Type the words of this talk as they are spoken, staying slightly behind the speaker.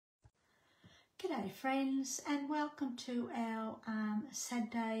G'day friends, and welcome to our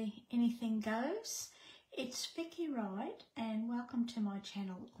Saturday Anything Goes. It's Vicky Wright and welcome to my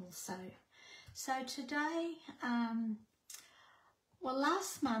channel also. So today,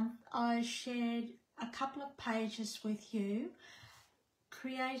 last month I shared a couple of pages with you,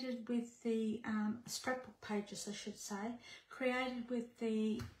 created with the scrapbook pages I should say, created with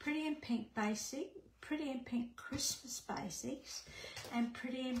the Pretty in Pink Basic, Pretty in Pink Christmas Basics and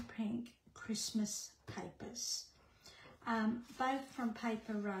Pretty in Pink Christmas papers, both from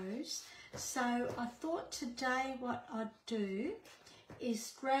Paper Rose. So I thought today what I'd do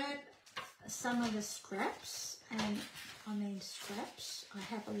is grab some of the scraps, and I mean scraps, I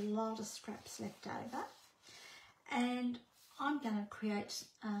have a lot of scraps left over, and I'm going to create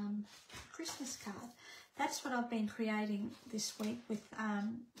a Christmas card. That's what I've been creating this week with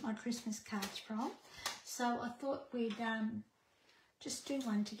my Christmas cards from. So I thought we'd just do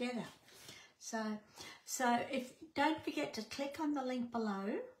one together. So if don't forget to click on the link below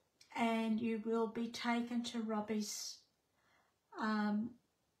and you will be taken to Robbie's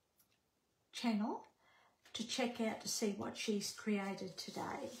channel to check out to see what she's created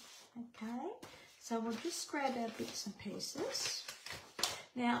today. Okay, so we'll just grab our bits and pieces.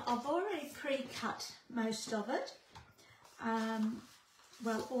 Now I've already pre-cut most of it,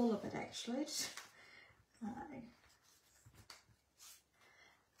 well all of it actually.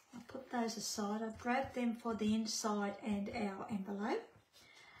 I'll put those aside. I've grabbed them for the inside and our envelope.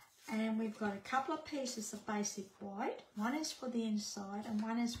 And we've got a couple of pieces of basic white. One is for the inside and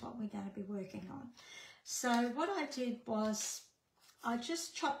one is what we're going to be working on. So what I did was I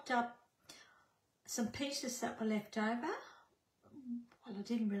just chopped up some pieces that were left over. Well, I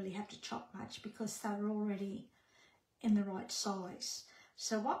didn't really have to chop much because they were already in the right size.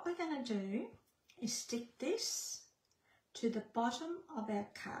 So what we're going to do is stick this to the bottom of our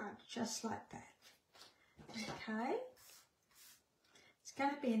card, just like that. Okay, it's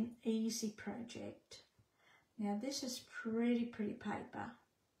going to be an easy project. Now this is pretty paper.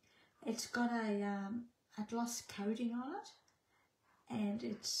 It's got a gloss coating on it, and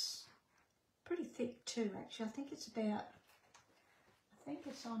it's pretty thick too. Actually, I think it's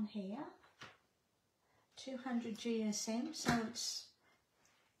on here 200 GSM, so it's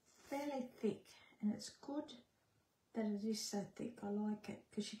fairly thick, and it's good that it is so thick. I like it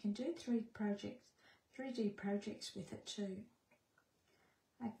because you can do 3D projects with it too.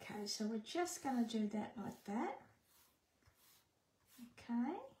 Okay, so we're just going to do that like that.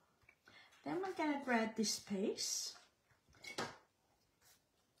 Okay, then we're going to grab this piece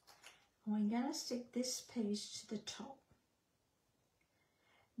and we're going to stick this piece to the top.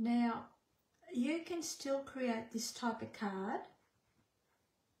 Now you can still create this type of card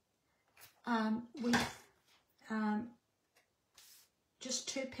with just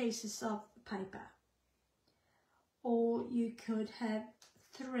 2 pieces of paper, or you could have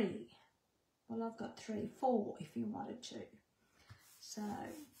 3. Well, I've got 4 if you wanted to. So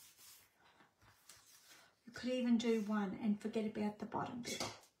you could even do 1 and forget about the bottom bit.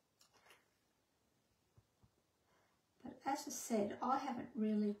 But as I said, I haven't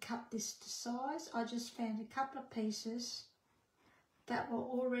really cut this to size. I just found a couple of pieces that were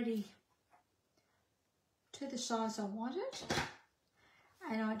already to the size I wanted,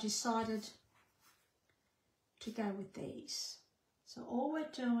 and I decided to go with these. So all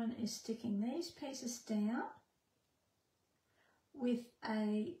we're doing is sticking these pieces down with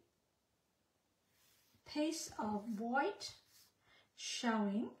a piece of white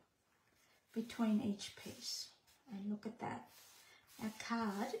showing between each piece. And look at that, our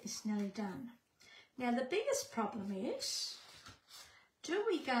card is nearly done. Now the biggest problem is, do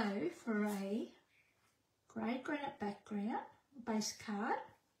we go for a grey granite background base card,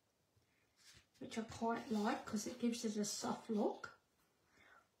 which I quite like because it gives it a soft look,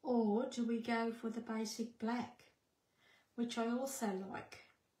 or do we go for the basic black, which I also like?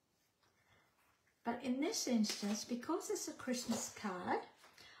 But in this instance, because it's a Christmas card,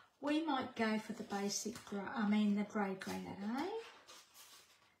 we might go for the basic the grey granite, eh?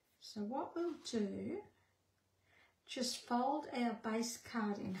 So what we'll do, just fold our base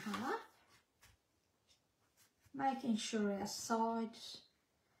card in half, making sure our sides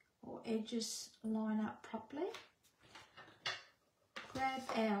or edges line up properly. Grab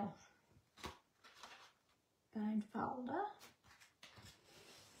our bone folder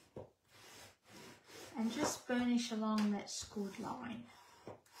and just burnish along that scored line.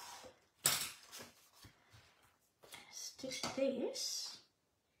 Stick this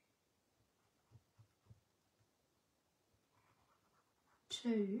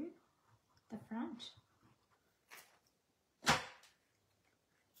to the front.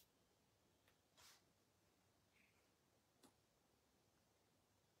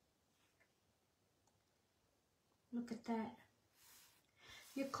 Look at that.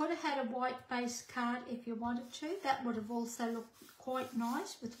 You could have had a white base card if you wanted to. That would have also looked quite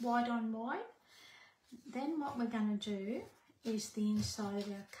nice with white on white. Then what we're going to do is the inside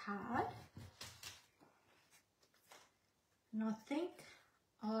of our card. And I think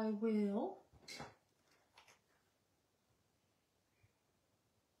I will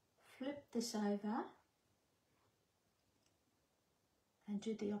flip this over and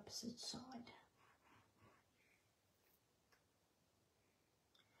do the opposite side.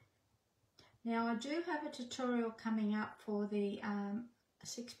 Now I do have a tutorial coming up for the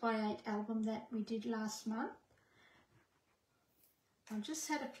 6x8 album that we did last month. I've just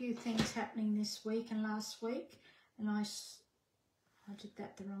had a few things happening this week and last week, and I did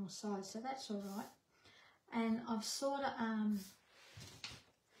that the wrong side, so that's all right. And I've sort of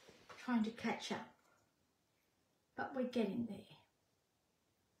trying to catch up, but we're getting there.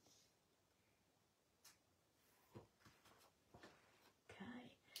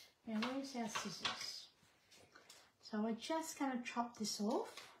 Now where's our scissors? So we're just going to chop this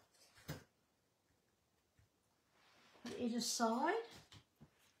off, put it aside,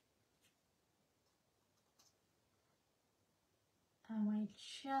 and we're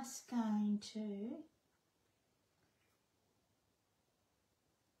just going to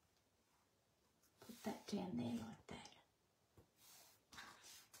put that down there like that.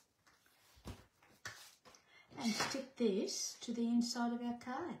 And stick this to the inside of our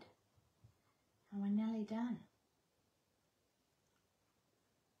card. And we're nearly done.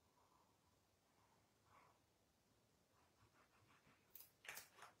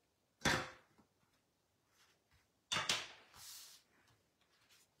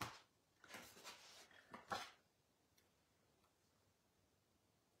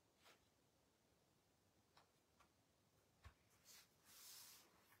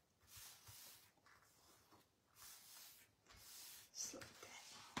 Just like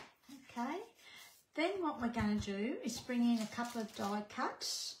that. Okay. Then what we're going to do is bring in a couple of die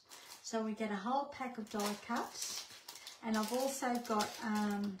cuts. So we get a whole pack of die cuts. And I've also got,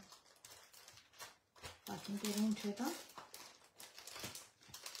 if I can get into them.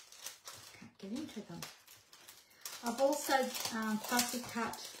 Can't get into them. I've also fussy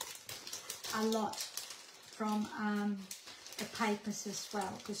cut a lot from the papers as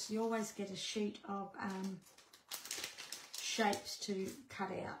well, because you always get a sheet of shapes to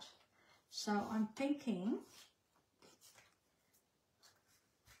cut out. So I'm thinking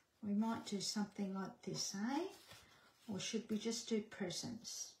we might do something like this, eh? Or should we just do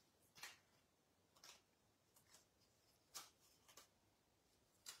presents?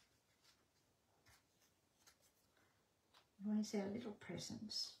 Where's our little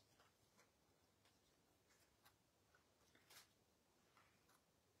presents?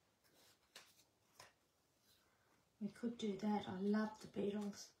 We could do that. I love the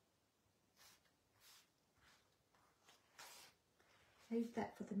Beatles. Leave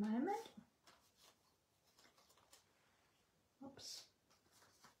that for the moment. Oops.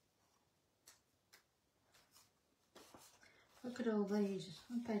 Look at all these.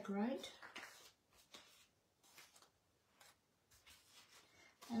 Aren't they great?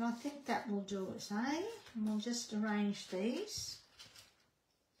 And I think that will do it, eh? And we'll just arrange these.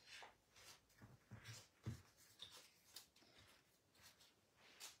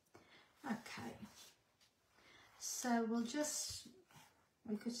 Okay. So we'll just,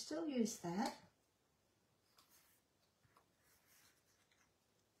 we could still use that.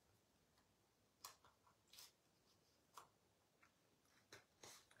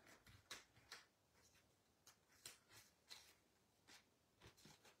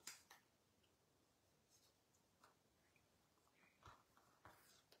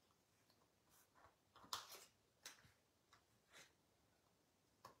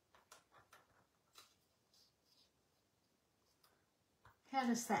 How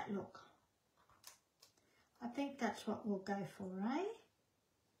does that look? I think that's what we'll go for, eh?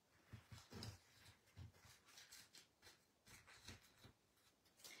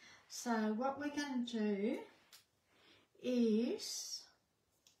 So what we're going to do is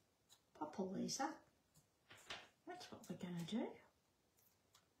pop all these up. That's what we're going to do.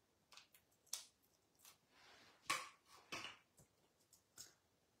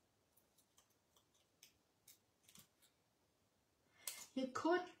 You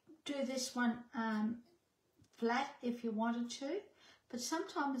could do this one flat if you wanted to, but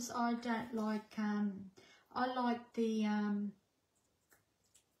sometimes I don't like, I like the,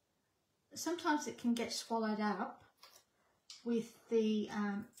 sometimes it can get swallowed up with the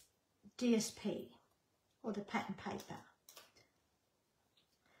DSP or the pattern paper.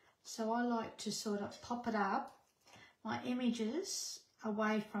 So I like to sort of pop it up my images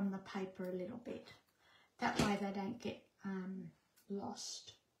away from the paper a little bit. That way they don't get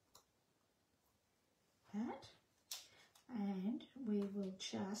lost. That. And we will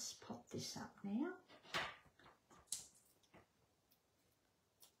just pop this up now.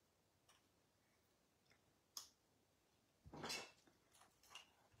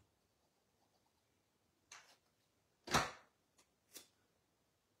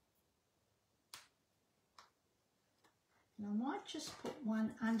 And I might just put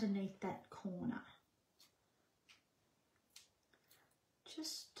one underneath that corner,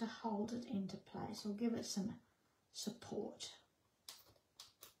 just to hold it into place or give it some support.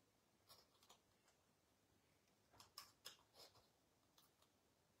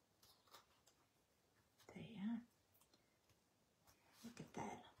 There. Look at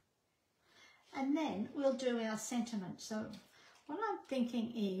that. And then we'll do our sentiment. So what I'm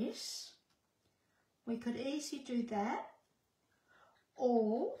thinking is we could easily do that,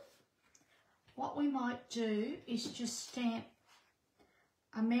 or what we might do is just stamp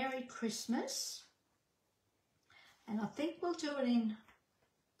a Merry Christmas, and I think we'll do it in,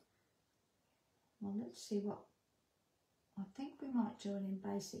 well, let's see what, I think we might do it in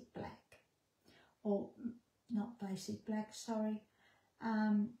basic black, or not basic black, sorry,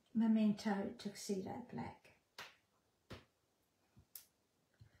 Memento Tuxedo Black.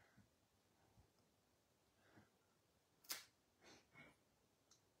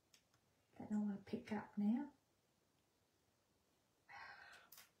 I want to pick up now.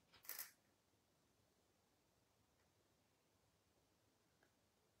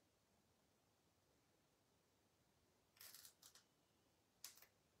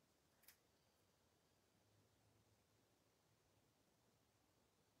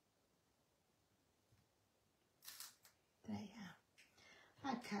 There you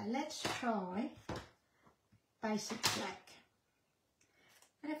are. Okay, let's try basic black.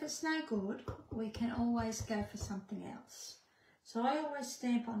 And if it's no good, we can always go for something else. So I always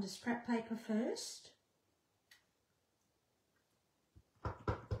stamp onto scrap paper first.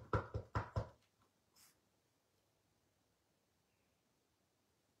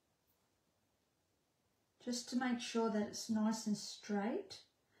 Just to make sure that it's nice and straight.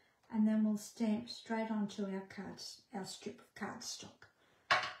 And then we'll stamp straight onto our strip of cardstock.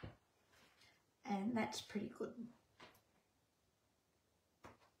 And that's pretty good.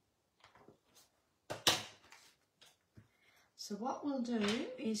 So what we'll do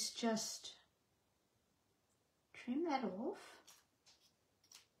is just trim that off.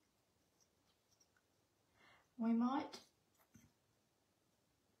 We might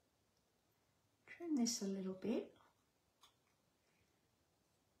trim this a little bit.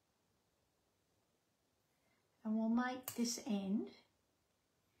 And we'll make this end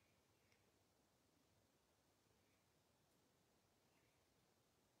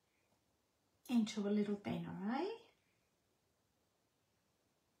into a little banner, eh?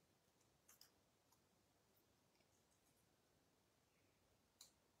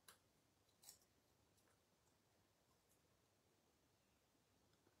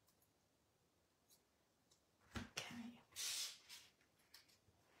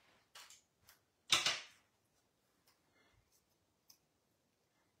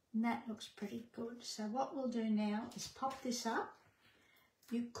 And that looks pretty good. So what we'll do now is pop this up.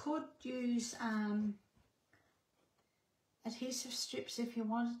 You could use adhesive strips if you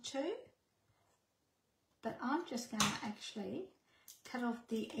wanted to, but I'm just going to actually cut off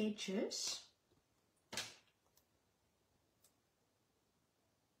the edges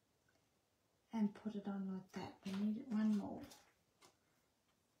and put it on like that. We need one more.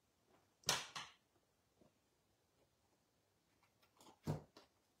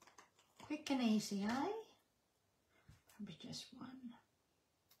 Quick and easy, eh? Probably just one.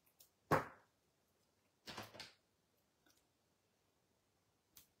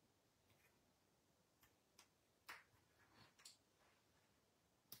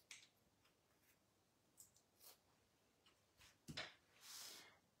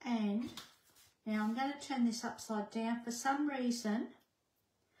 And now I'm going to turn this upside down. For some reason,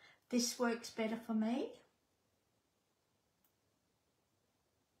 this works better for me.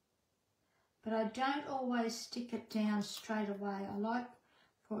 But I don't always stick it down straight away. I like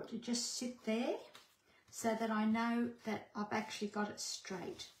for it to just sit there so that I know that I've actually got it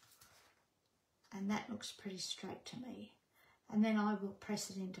straight. And that looks pretty straight to me. And then I will press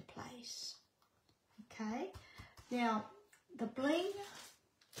it into place. Okay. Now, the bling,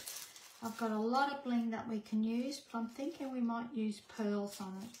 I've got a lot of bling that we can use, but I'm thinking we might use pearls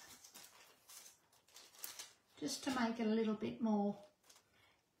on it. Just to make it a little bit more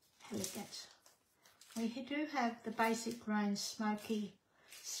elegant. We do have the basic grain smoky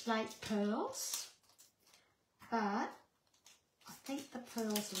slate pearls, but I think the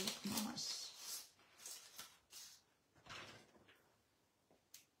pearls look nice.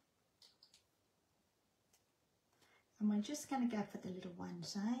 And we're just going to go for the little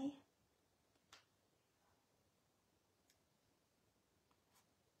ones, eh?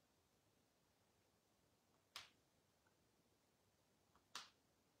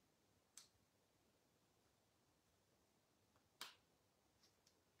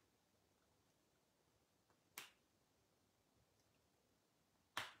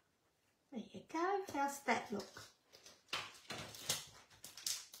 There you go. How's that look?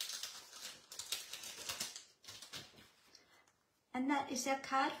 And that is our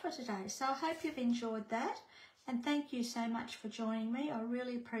card for today. So I hope you've enjoyed that. And thank you so much for joining me. I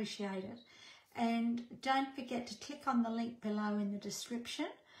really appreciate it. And don't forget to click on the link below in the description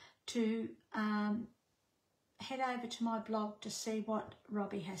to head over to my blog to see what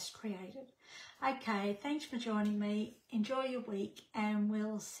Robbie has created. Okay, thanks for joining me. Enjoy your week and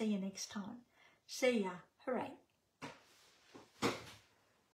we'll see you next time. See ya. Hooray.